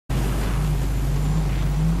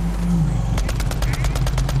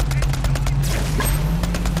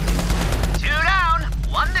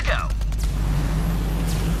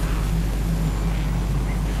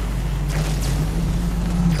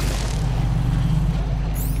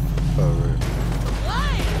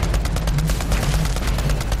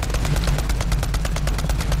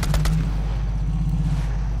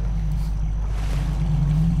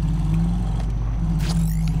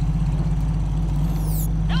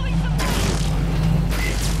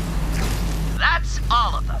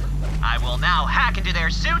will now hack into their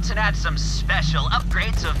suits and add some special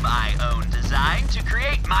upgrades of my own design to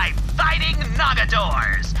create my fighting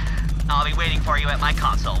Nagadors. I'll be waiting for you at my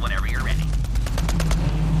console whenever you're ready.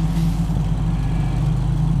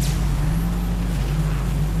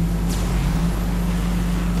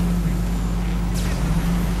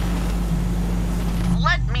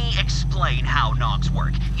 Let me explain how Nogs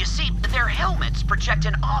work. You see, their helmets project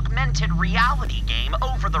an augmented reality game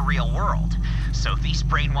over the real world. So these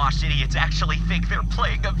brainwashed idiots actually think they're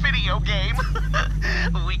playing a video game.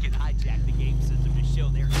 We can hijack the game system to show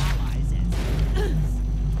their allies as...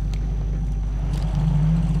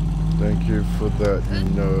 Thank you for that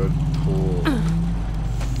nerd talk.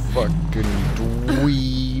 Fucking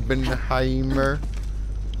dweebenheimer.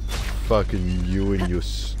 Fucking you and your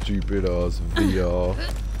stupid ass VR.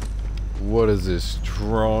 What is this,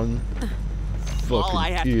 Tron?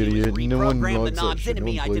 Fucking idiot. No one likes that shit. No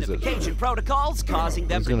one plays that shit. Protocols, causing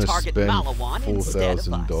them to target Malawan instead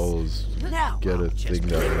of us. $4,000 to get a thing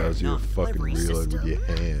that allows you to fucking reload with your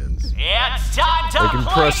hands. It's time to I can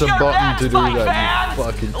press a button to do that, you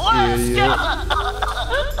fucking idiot.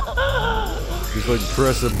 Just like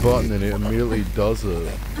press a button and it immediately does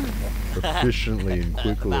it. Efficiently and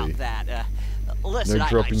quickly. Listen, no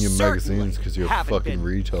dropping your certainly magazines because you're a fucking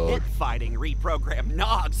retard. Fighting reprogram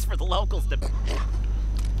Nogs for the locals to...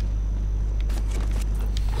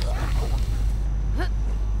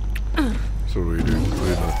 So what do we do?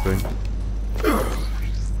 Clear that thing?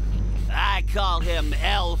 I call him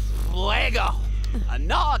El Fuego. A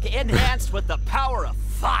Nog enhanced with the power of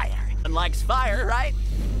fire. And likes fire, right?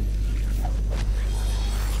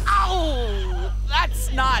 Ow!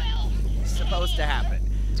 That's not supposed to happen.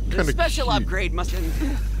 The special cute. upgrade must...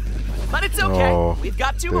 But it's okay. Oh, we've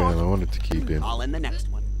got two damn, more. I wanted to keep him. All in the next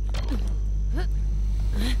one.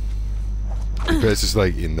 It's just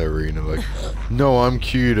like in the arena, like, no, I'm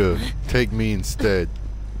cuter. Take me instead,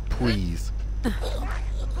 please.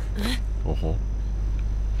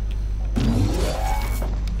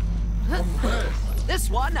 This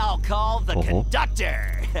one I'll call the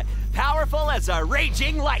Conductor. Powerful as a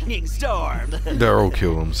raging lightning storm. They'll all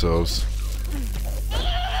kill themselves.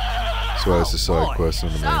 So that's the side quest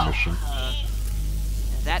on the main mission.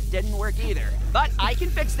 That didn't work either. But I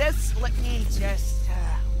can fix this. Let me just...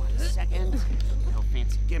 1 second. No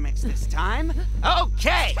fancy gimmicks this time.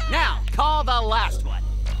 Okay, now call the last one.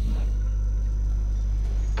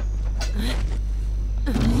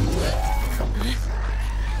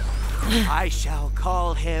 I shall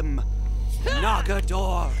call him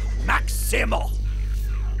Nagador Maximal.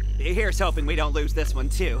 Here's hoping we don't lose this one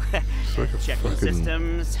too. It's like a Checking fucking...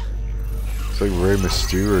 systems. It's like Rey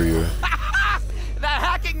Mysterio. The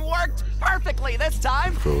hacking worked perfectly this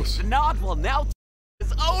time. Of course. The Nog will now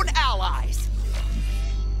his own allies.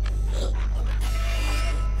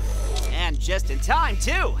 And just in time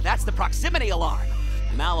too. That's the proximity alarm.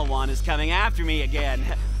 Malawan is coming after me again.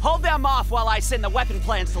 Hold them off while I send the weapon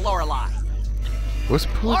plans to Lorelei. What's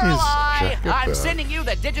pulling his jacket back? I'm sending you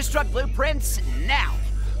the Digistruct blueprints now.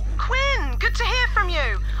 Quinn, good to hear from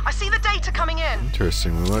you. I see the data coming in.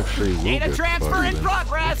 Interesting, we'll actually will Data get transfer in then.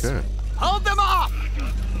 progress. Okay. Hold them off.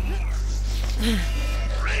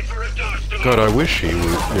 God, I wish he was.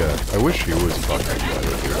 Yeah, I wish he was fucking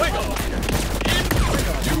better.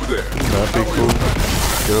 That'd be cool.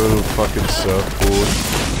 Get a little fucking surfboard.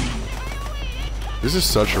 This is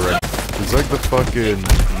such a wreck. It's like the fucking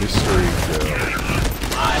mystery girl.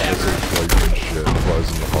 There's a cloak and shit. Flies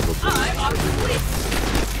in the hoverboard everywhere.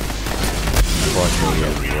 Fucking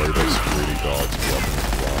everywhere. Those security guards go up and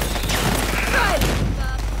fly.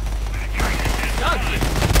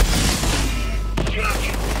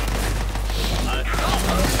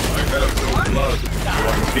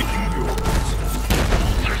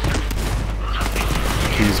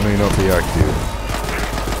 Keys may not be active,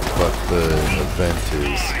 but the event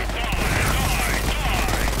is.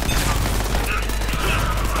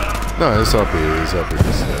 No, it's up here. It's up here.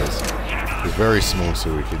 The stairs. It's very small,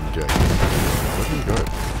 so we can get. Where do we go?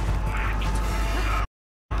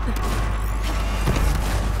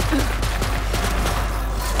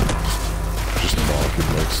 Just mark him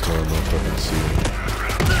next time I fucking see him.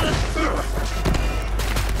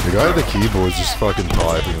 The guy at the keyboard's just fucking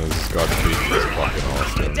typing and this guy beating his fucking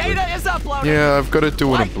ass down. Data is uploaded. Yeah, I've got to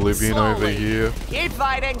do an Oblivion over here. Keep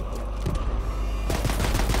fighting.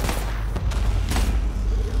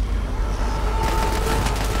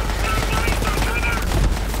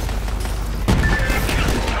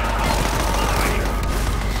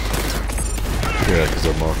 Yeah, because I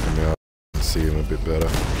marked him out and see him a bit better.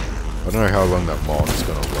 I don't know how long that mark is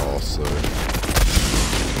going to last, so...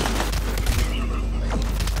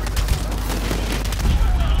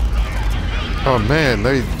 Oh man,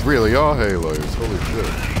 they really are Halos. Holy shit.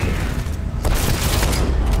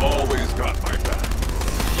 Always got my back.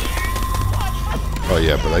 Oh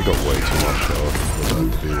yeah, but they got way too much health for that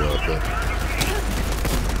to be worth it.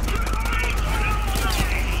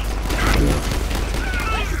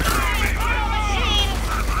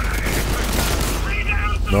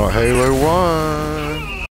 Not Halo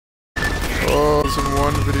 1! Oh, some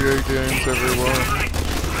 1 video games, everyone.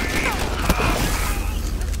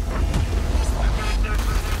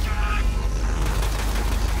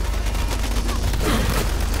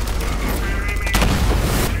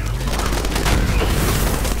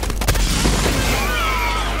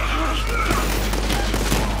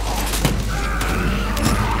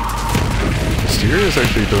 Is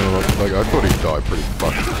actually doing a lot. Like, I thought he'd die pretty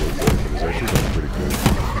fucking quickly, but he's actually doing pretty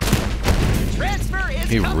good.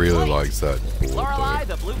 He really likes that board, Lorelei,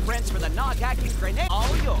 the blueprints for the knock-hacking grenade,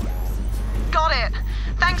 all yours. Got it.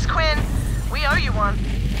 Thanks, Quinn. We owe you one.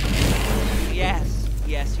 Yes,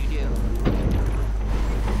 yes, you do.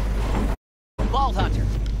 Vault Hunter,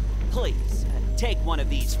 please take one of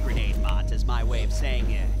these grenade mods as my way of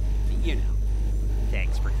saying, you know,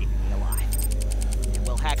 thanks for keeping me alive.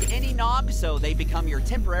 We'll hack any nog so they become your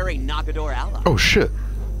temporary Nogador ally. Oh shit.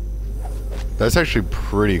 That's actually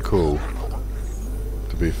pretty cool.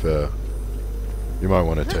 To be fair. You might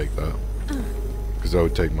want to take that. Because I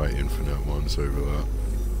would take my infinite ones over that.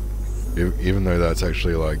 Even though that's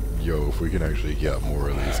actually like, yo, if we can actually get more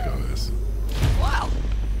of these guys. Well,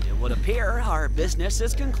 it would appear our business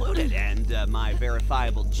is concluded and my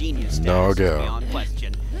verifiable genius status is beyond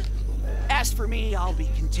question. As for me, I'll be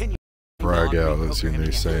continuing. Brag out, that's your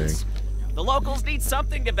new saying. The locals need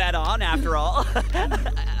something to bet on, after all.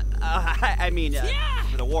 I mean,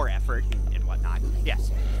 for the war effort and whatnot.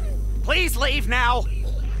 Yes. Please leave now!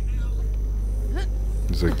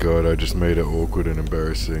 He's like, God, I just made it awkward and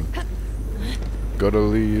embarrassing. Gotta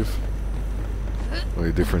leave.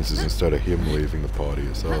 Only difference is instead of him leaving the party,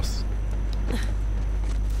 it's us.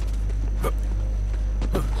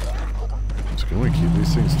 So can we keep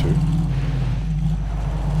these things too?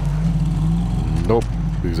 Nope,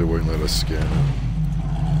 because it won't let us scan it.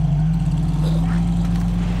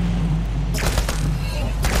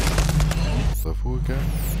 Level again?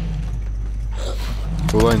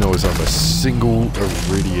 All I know is I'm a single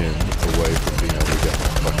iridium away from being able to get my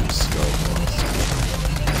fucking skull mask.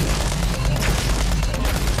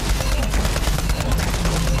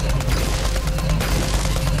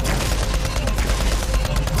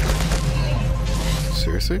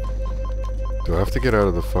 Seriously? Do I have to get out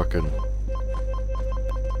of the fucking...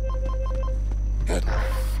 What the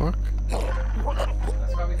fuck?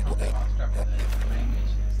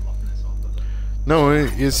 No,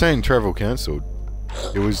 it's saying travel cancelled.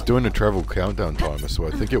 It was doing a travel countdown timer, so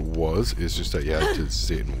I think it was. It's just that you had to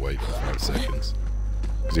sit and wait for 5 seconds.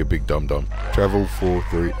 Because you're a big dum-dum. Travel 4,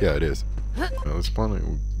 3... Yeah, it is. Now, this planet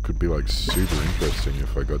could be, like, super interesting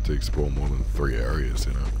if I got to explore more than 3 areas,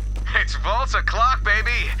 you know? It's Vault o'clock,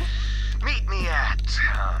 baby! Meet me at,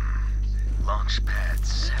 launch pad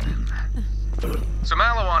 7. So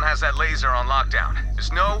Malawan has that laser on lockdown.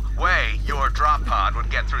 There's no way your drop pod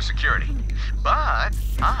would get through security. But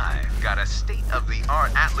I've got a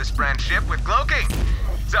state-of-the-art Atlas brand ship with cloaking.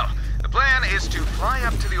 So, the plan is to fly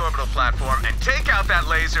up to the orbital platform and take out that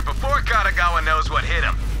laser before Katagawa knows what hit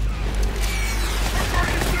him.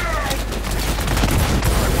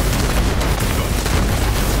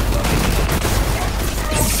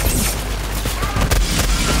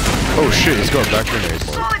 Oh shit, he's got a back grenade.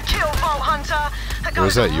 Solid kill, Vault Hunter. That Or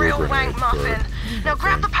is guy's that a your real grenade, wank muffin. Now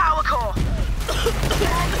grab the power core.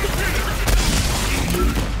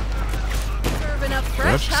 Serving up Can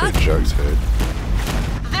I fresh, just huh? say Joe's head?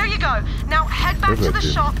 There you go. Now head back Where'd to that the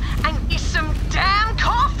do? shop and get some damn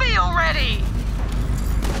coffee already.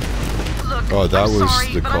 Look, Oh, that I'm was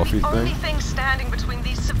sorry, the but coffee I'm the only thing? thing standing between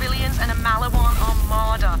these civilians and a Malawan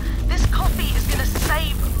armada. This coffee is gonna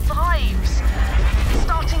save lives.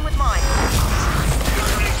 Starting with mine.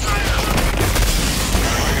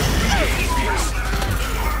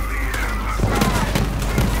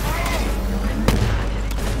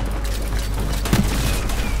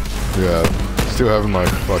 Yeah, still having my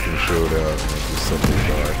fucking shield out and I just suddenly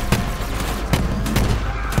died.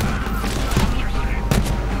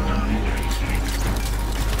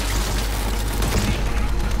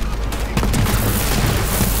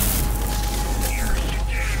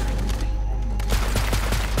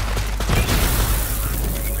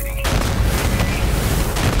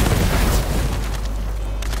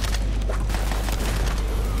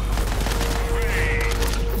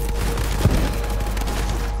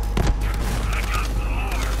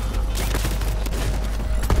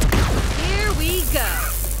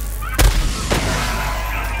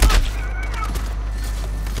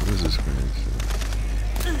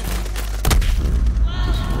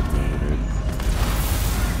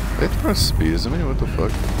 They throw spears at me? What the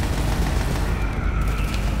fuck?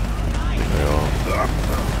 Yeah.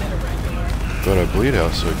 God, I bleed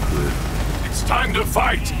out so quick. It's time to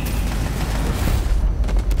fight!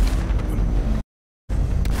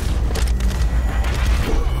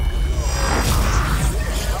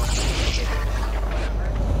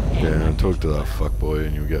 Yeah, talk to that fuckboy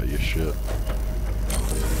and you get your shit.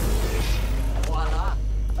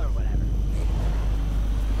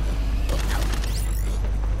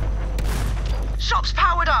 Shop's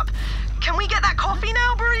powered up. Can we get that coffee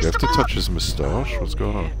now, barista? You have to touch his moustache? What's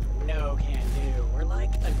going on? No can do. We're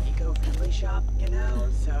like an eco-friendly shop, you know,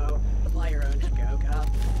 so apply your own to-go cup.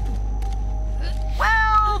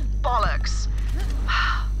 Well, bollocks.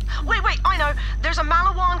 Wait, I know. There's a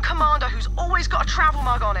Malawan commander who's always got a travel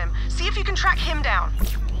mug on him. See if you can track him down.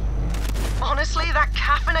 Honestly, that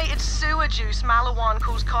caffeinated sewer juice Malawan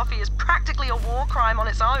calls coffee is practically a war crime on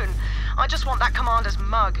its own. I just want that commander's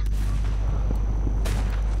mug.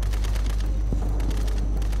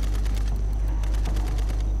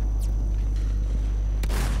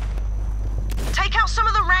 Take out some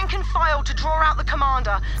of the rank and file to draw out the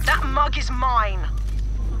commander. That mug is mine.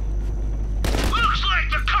 Looks like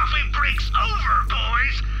the coffee break's over,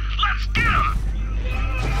 boys. Let's get 'em!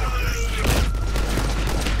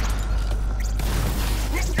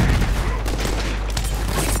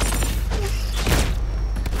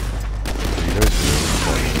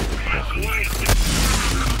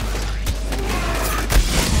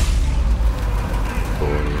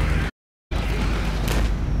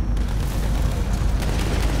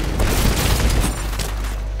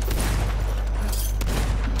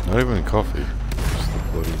 Not even coffee. Just the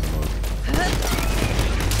bloody mug.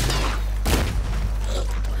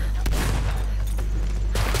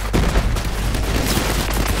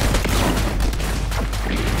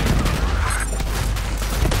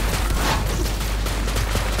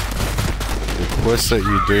 The quests that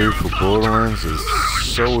you do for Borderlands is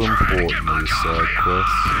so important, these side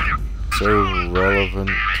quests. So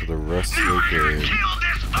relevant to the rest of the game.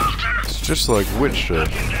 It's just like Witcher.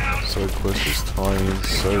 Side quest is tying in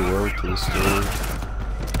so well to the story.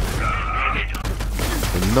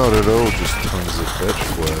 And not at all just tons of fetch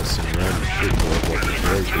quests and random shit like what the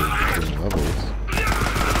character between levels.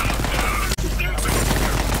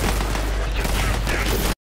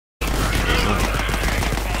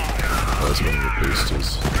 Oh, that's one of the boosters.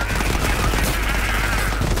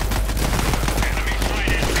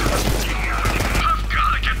 I've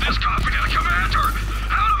gotta get this coffee to the commander!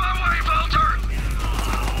 Out of my way, Volter!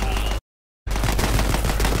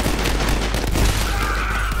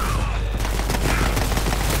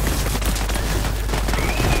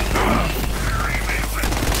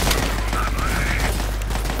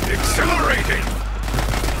 Accelerating!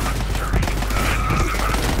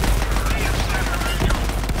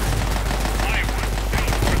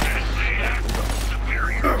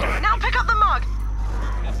 Now pick up the mug.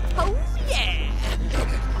 Oh, yeah!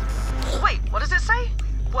 Wait, what does it say?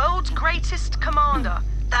 World's greatest commander.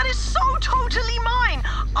 That is so totally mine.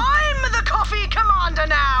 I'm the coffee commander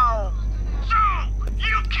now. So,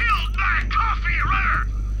 you killed my coffee runner!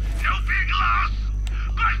 No big loss,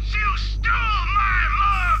 but you stole my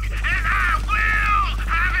mug, and I will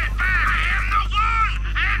have it back! I am the one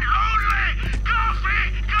and only coffee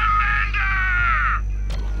commander!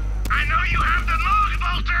 I know you have the mug,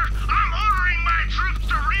 Bolter! I'm ordering my troops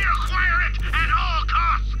to reacquire it at all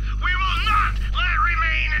costs! We will not let it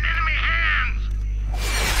remain in enemy hands!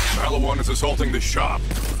 Malawan is assaulting the shop.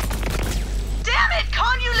 Damn it!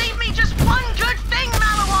 Can't you leave me just one good thing,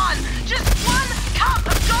 Malawan? Just one cup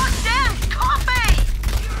of goddamn coffee!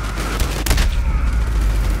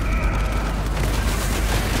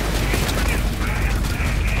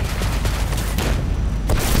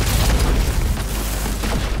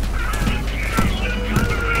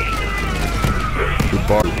 The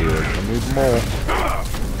bar here. I need more.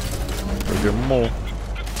 I get more.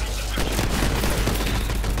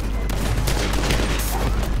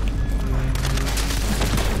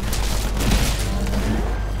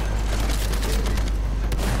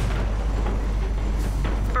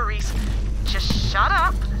 Maurice, just shut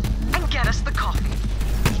up and get us the coffee.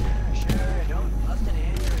 Sure, don't bust an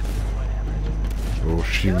aneurysm or whatever. Oh,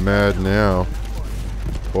 she mad now.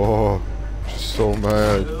 Oh, she's so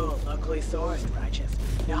mad. Cool, locally sourced, righteous.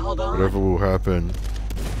 Now hold on. Whatever will happen,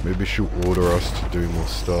 maybe she'll order us to do more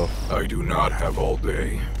stuff. I do not have all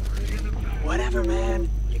day. Whatever, man.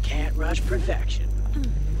 You can't rush perfection.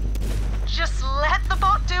 Just let the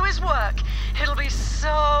bot do his work. It'll be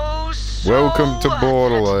so Welcome to worth it.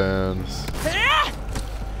 Borderlands.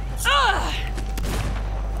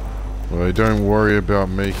 Well, don't worry about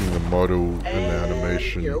making the model and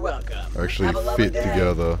animation You're welcome. actually Have a lovely fit day.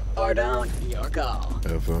 together. Or don't, your call.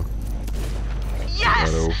 Ever.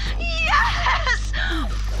 Yes! Yes!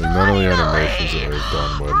 None of the animations that they've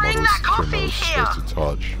done where Bring models that coffee are supposed to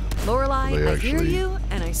touch. Lorelai, They I hear actually you,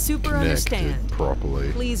 and I super connected understand.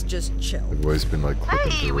 properly. Please just chill. They've always been like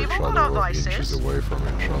clipping Hey, through we've each all other got or inches vices. away from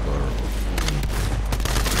each other.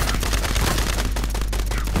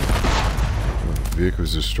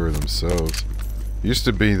 Vehicles destroy themselves. Used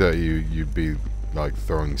to be that you'd be like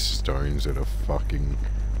throwing stones at a fucking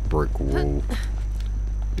brick wall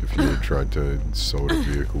if you had tried to assault a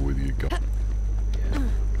vehicle with your gun.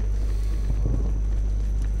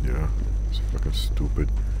 Yeah, it's fucking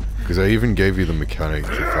stupid. Because they even gave you the mechanic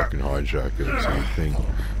to fucking hijack it, so you'd think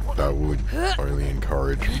that would only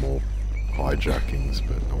encourage more hijackings,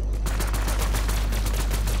 but no.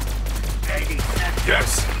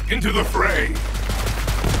 Yes, into the fray.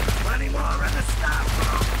 Plenty more in the stock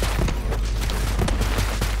room.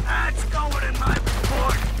 That's going in my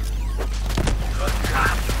report. Good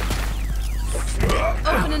job.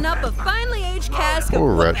 Opening up a finely aged cask of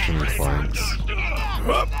Poor whoop Ratchet and ass. Clanks.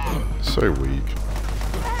 So weak.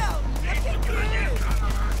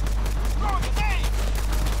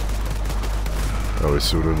 Oh, he's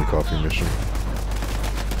still doing the coffee mission.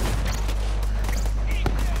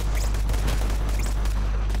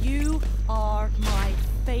 You are my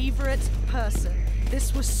favorite person.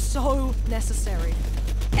 This was so necessary.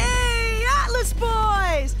 Hey, Atlas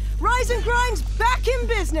boys! Rise and Grind's back in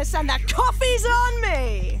business and the coffee's on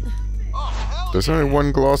me! There's only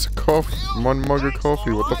one glass of coffee, one mug of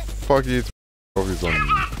coffee. What the fuck are you coffee's on? Look,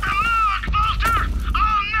 Bolter!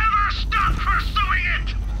 I'll never stop pursuing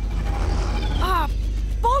it! Ah,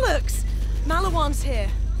 bollocks! Malawan's here.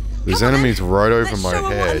 There's Come on, enemies then. right over Let's my show 'em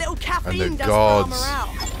what a head, little and caffeine the does for our guards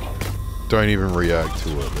morale. don't even react to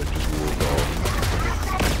it. They just walk off.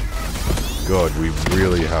 God, we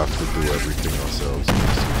really have to do everything ourselves.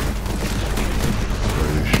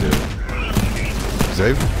 Holy shit. 'Cause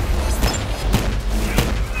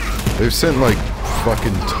they've sent like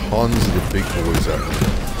fucking tons of the big boys at me.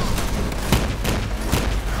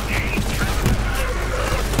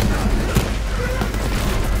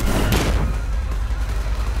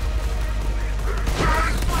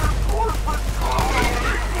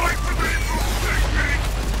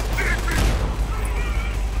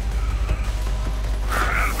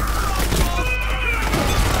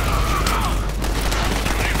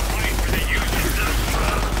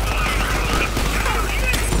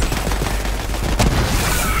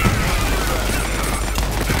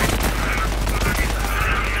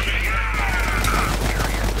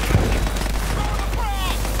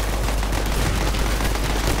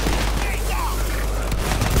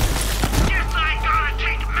 Guess I gotta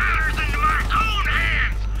take matters into my own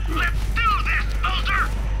hands! Let's do this, Bolter!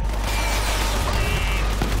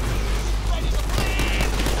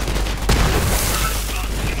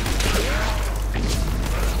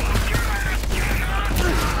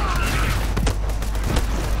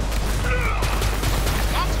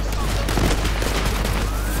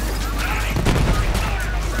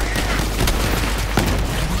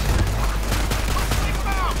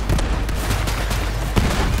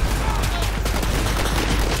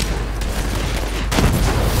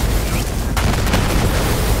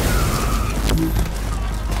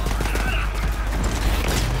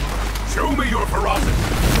 Show me your ferocity.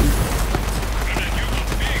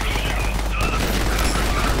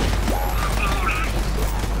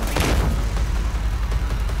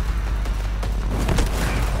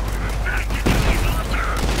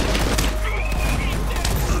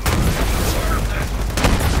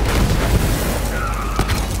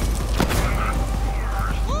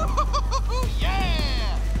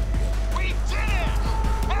 Yeah! We did it!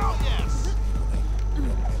 Hell yes!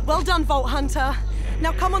 Well done, Vault Hunter.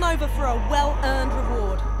 Now come on over for a well-earned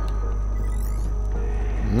reward.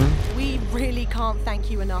 We really can't thank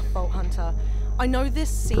you enough, Vault Hunter. I know this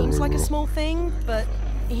seems like a small thing, but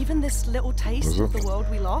even this little taste of the world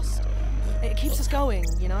we lost, it keeps us going,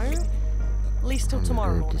 you know? At least till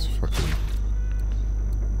tomorrow God, morning. this fucking...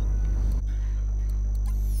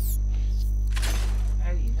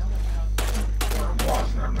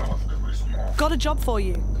 Got a job for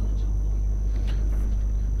you.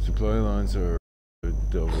 Supply lines are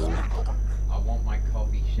double. I want my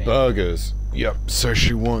coffee shake. Burgers. Yep, so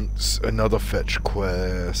she wants another fetch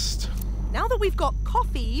quest. Now that we've got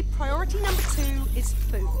coffee, priority number 2 is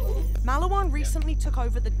food. Malawan recently took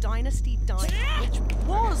over the Dynasty Diner, which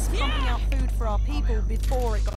was pumping out food for our people before it got